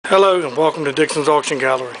Hello and welcome to Dixon's Auction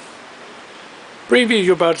Gallery. Preview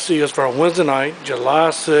you're about to see is for our Wednesday night, July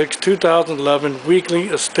 6, 2011 weekly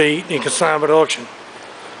estate and consignment auction.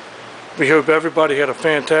 We hope everybody had a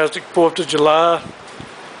fantastic 4th of July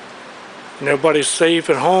and everybody's safe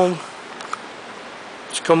at home.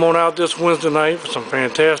 Just come on out this Wednesday night for some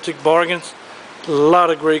fantastic bargains. A lot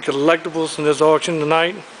of great collectibles in this auction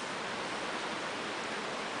tonight.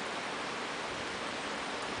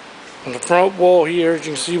 On the front wall here, as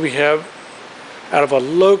you can see, we have out of a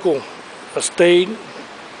local estate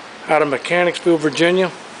out of Mechanicsville,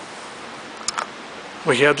 Virginia.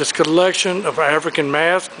 We have this collection of African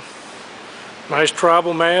masks, nice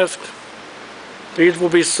tribal masks. These will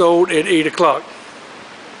be sold at 8 o'clock,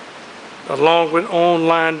 along with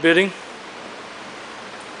online bidding.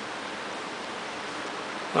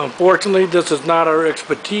 Unfortunately, this is not our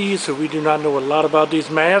expertise, so we do not know a lot about these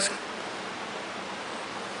masks,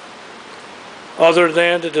 other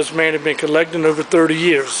than that this man had been collecting over 30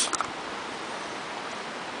 years.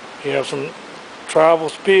 You have some tribal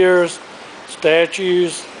spears,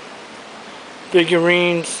 statues,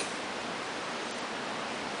 figurines.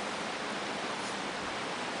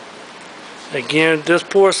 Again, this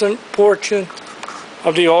portion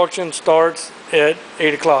of the auction starts at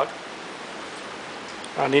 8 o'clock.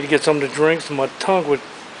 I need to get something to drink so my tongue would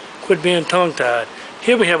quit being tongue-tied.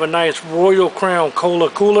 Here we have a nice Royal Crown Cola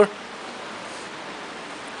cooler.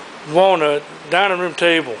 Walnut dining room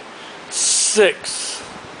table, 6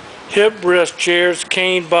 hip rest chairs,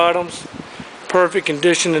 cane bottoms, perfect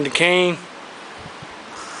condition in the cane.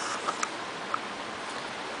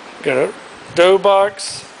 Got a dough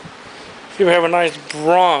box. Here we have a nice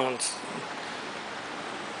bronze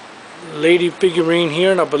lady figurine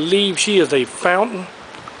here, and I believe she is a fountain.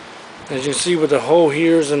 As you can see, with the hole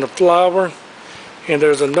here is in the flower, and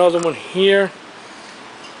there's another one here.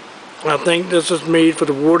 I think this is made for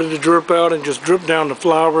the water to drip out and just drip down the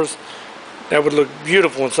flowers. That would look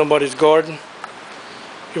beautiful in somebody's garden.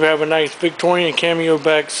 You have a nice Victorian cameo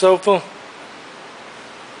back sofa,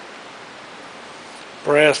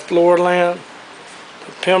 brass floor lamp,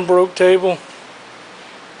 a Pembroke table,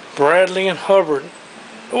 Bradley and Hubbard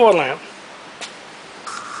oil lamp.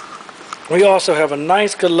 We also have a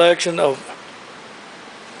nice collection of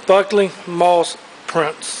Buckley Moss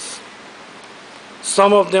prints.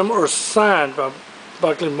 Some of them are signed by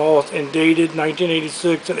Buckley Moss and dated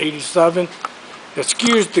 1986 and 87.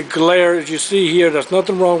 Excuse the glare as you see here. There's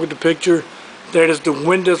nothing wrong with the picture. That is the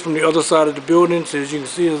windows from the other side of the building. So as you can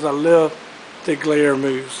see as I lift, the glare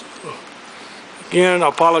moves. Again, I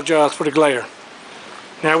apologize for the glare.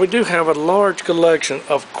 Now we do have a large collection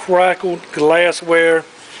of crackled glassware.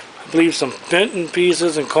 I believe some Fenton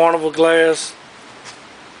pieces and Carnival glass.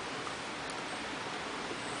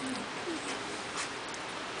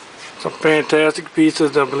 Some fantastic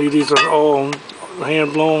pieces. I believe these are all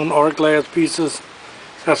hand-blown art glass pieces.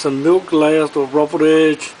 Got some milk glass with ruffled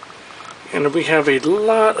edge. And we have a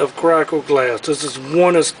lot of crackled glass. This is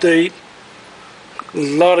one estate.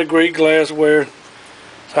 A lot of great glassware.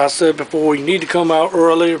 As I said before, you need to come out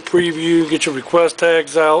early, preview, get your request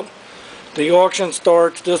tags out. The auction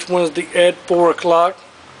starts this Wednesday at 4 o'clock.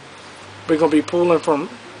 We're going to be pulling from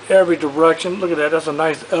every direction. Look at that. That's a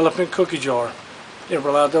nice elephant cookie jar. Didn't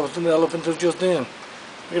realize that was an elephant just then.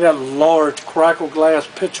 Look at that large crackle glass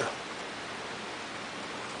pitcher.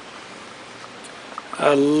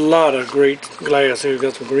 A lot of great glass here. We've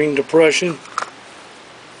got some Green Depression.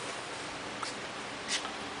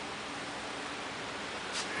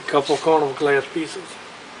 A couple of Carnival glass pieces.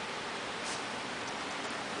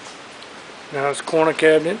 Now it's corner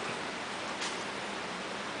cabinet.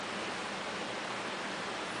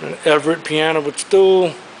 An Everett piano with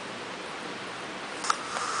stool.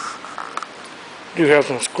 Do have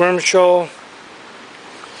some scrimshaw,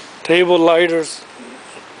 table lighters.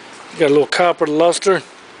 You got a little copper luster.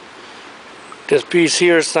 This piece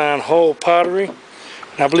here is signed Hull Pottery,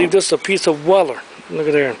 and I believe this is a piece of Weller. Look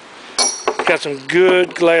at there. Got some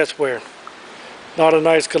good glassware. A lot of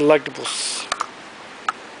nice collectibles.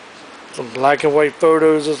 Some black and white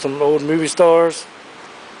photos of some old movie stars.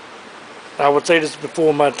 I would say this is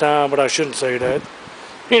before my time, but I shouldn't say that.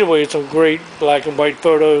 Anyway, some great black and white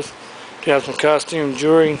photos. You have some costume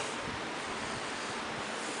jewelry.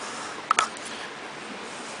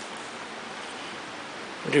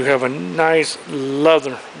 We do have a nice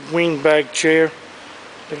leather wingback chair.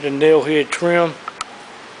 Look at the nail head trim.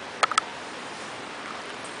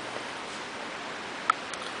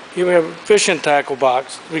 Here we have a fishing tackle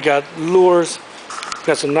box. We got lures.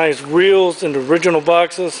 Got some nice reels in the original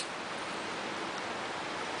boxes.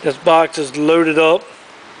 This box is loaded up.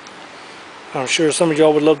 I'm sure some of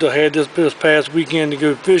y'all would love to have this past weekend to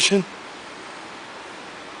go fishing.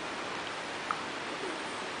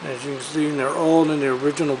 As you can see, they're all in the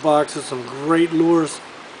original boxes, some great lures.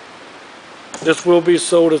 This will be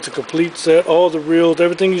sold as a complete set. All the reels,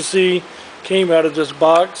 everything you see came out of this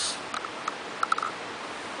box.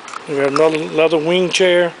 We have another leather wing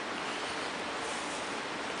chair,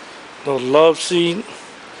 a love seat,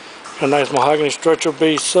 a nice mahogany stretcher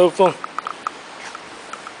based sofa.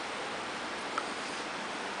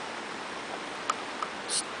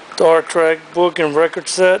 Star Trek book and record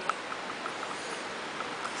set.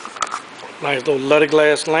 Nice little leather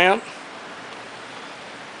glass lamp.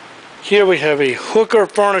 Here we have a Hooker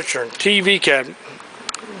Furniture TV cabinet.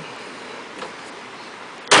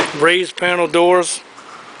 Raised panel doors.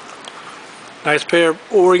 Nice pair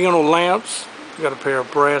of oriental lamps. We got a pair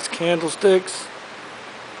of brass candlesticks.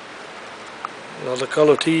 Another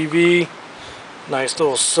color TV. Nice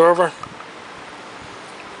little server.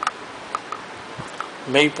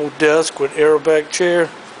 Maple desk with aeroback chair.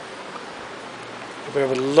 We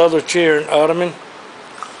have a leather chair and ottoman.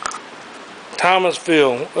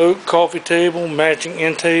 Thomasville oak coffee table, matching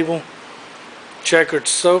end table, checkered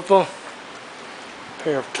sofa,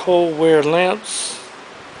 pair of Tollware lamps.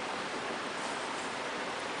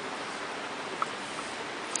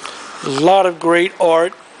 A lot of great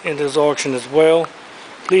art in this auction as well.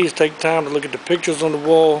 Please take time to look at the pictures on the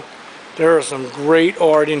wall. There are some great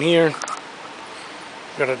art in here.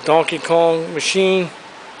 Got a Donkey Kong machine,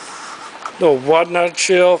 little whatnot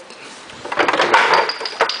shelf.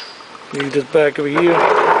 Leave this back over here.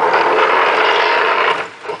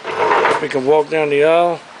 We can walk down the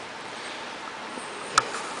aisle.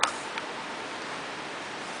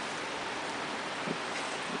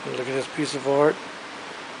 Look at this piece of art.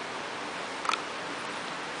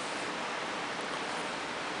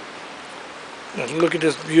 Now look at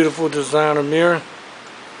this beautiful designer mirror.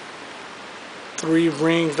 3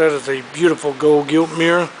 rings. That is a beautiful gold gilt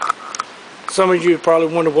mirror. Some of you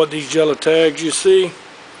probably wonder what these yellow tags you see.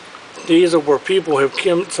 These are where people have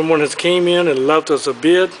someone has came in and left us a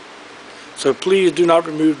bid. So please do not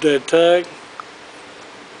remove that tag.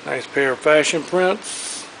 Nice pair of fashion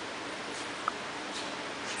prints.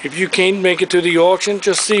 If you can't make it to the auction,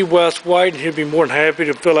 just see Wes White and he'll be more than happy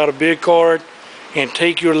to fill out a bid card and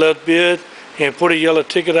take your left bid and put a yellow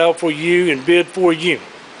ticket out for you and bid for you.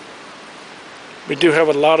 We do have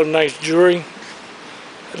a lot of nice jewelry.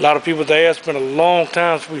 A lot of people ask, it's been a long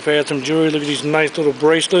time since we've had some jewelry. Look at these nice little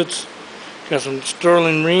bracelets. Got some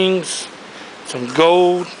sterling rings, some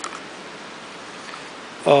gold.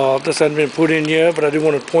 This hasn't been put in yet, but I do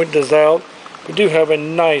want to point this out. We do have a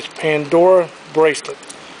nice Pandora bracelet.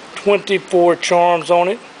 24 charms on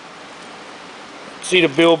it. See the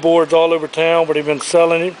billboards all over town where they've been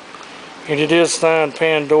selling it. And it is signed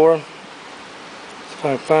Pandora. If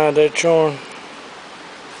I can find that charm.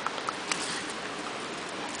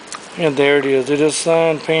 And there it is. It is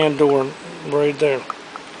signed Pandora right there.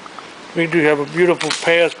 We do have a beautiful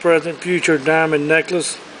past, present, future diamond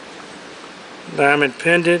necklace. Diamond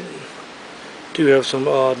pendant. Do have some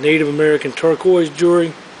Native American turquoise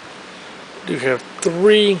jewelry. Do have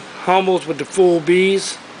 3 Hummels with the full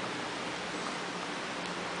bees.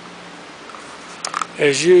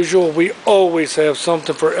 As usual, we always have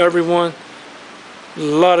something for everyone. A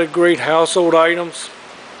lot of great household items.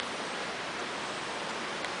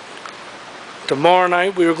 Tomorrow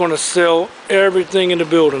night we are going to sell everything in the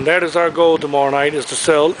building. That is our goal tomorrow night, is to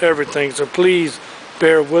sell everything. So please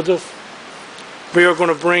bear with us. We are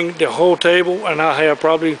going to bring the whole table, and I'll have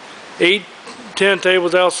probably 8-10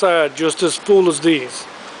 tables outside just as full as these.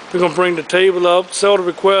 We're going to bring the table up, sell the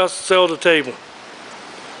request, sell the table.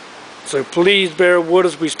 So please bear with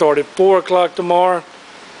us. We start at 4 o'clock tomorrow.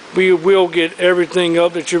 We will get everything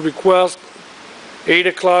up that you request. 8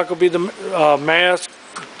 o'clock will be the mask.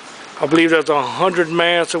 I believe there's 100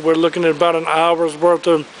 masks, so we're looking at about an hour's worth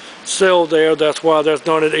of sale there. That's why that's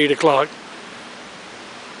done at 8 o'clock.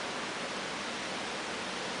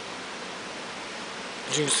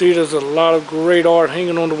 As you can see, there's a lot of great art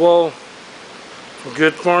hanging on the wall.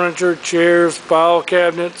 Good furniture, chairs, file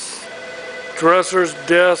cabinets, dressers,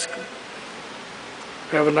 desk.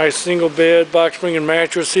 We have a nice single bed, box spring and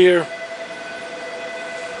mattress here.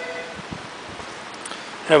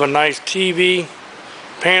 Have a nice TV.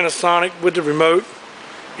 Panasonic with the remote.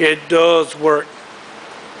 It does work.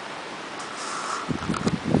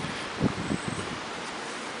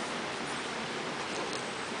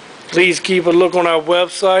 Please keep a look on our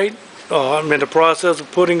website. I'm in the process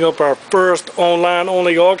of putting up our first online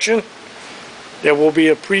only auction. There will be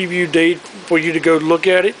a preview date for you to go look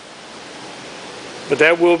at it. But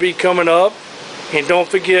that will be coming up. And don't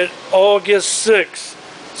forget, August 6th,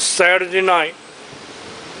 Saturday night,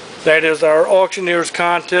 that is our auctioneers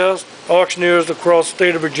contest. Auctioneers across the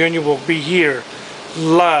state of Virginia will be here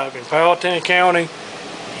live in Powhatan County,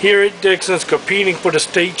 here at Dixon's, competing for the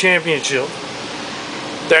state championship.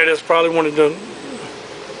 That is probably one of the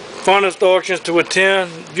funnest auctions to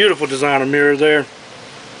attend. Beautiful designer mirror there.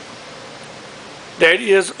 That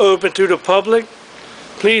is open to the public.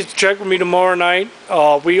 Please check with me tomorrow night.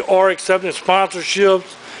 We are accepting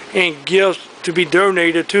sponsorships and gifts to be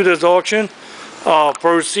donated to this auction.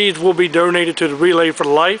 Proceeds will be donated to the Relay for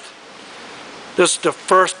Life. This is the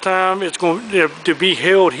first time it's going to be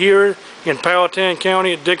held here in Powhatan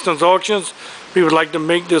County at Dixon's Auctions. We would like to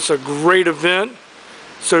make this a great event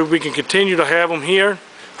so we can continue to have them here.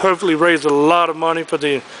 Hopefully raise a lot of money for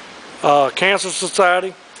the Cancer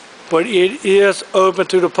Society. But it is open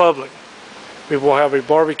to the public. We will have a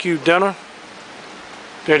barbecue dinner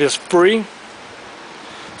that is free.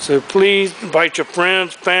 So please invite your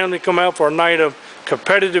friends, family, come out for a night of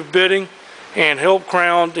competitive bidding and help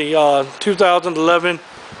crown the 2011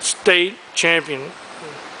 state champion.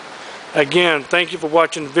 Again, thank you for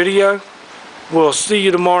watching the video. We'll see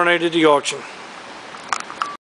you tomorrow night at the auction.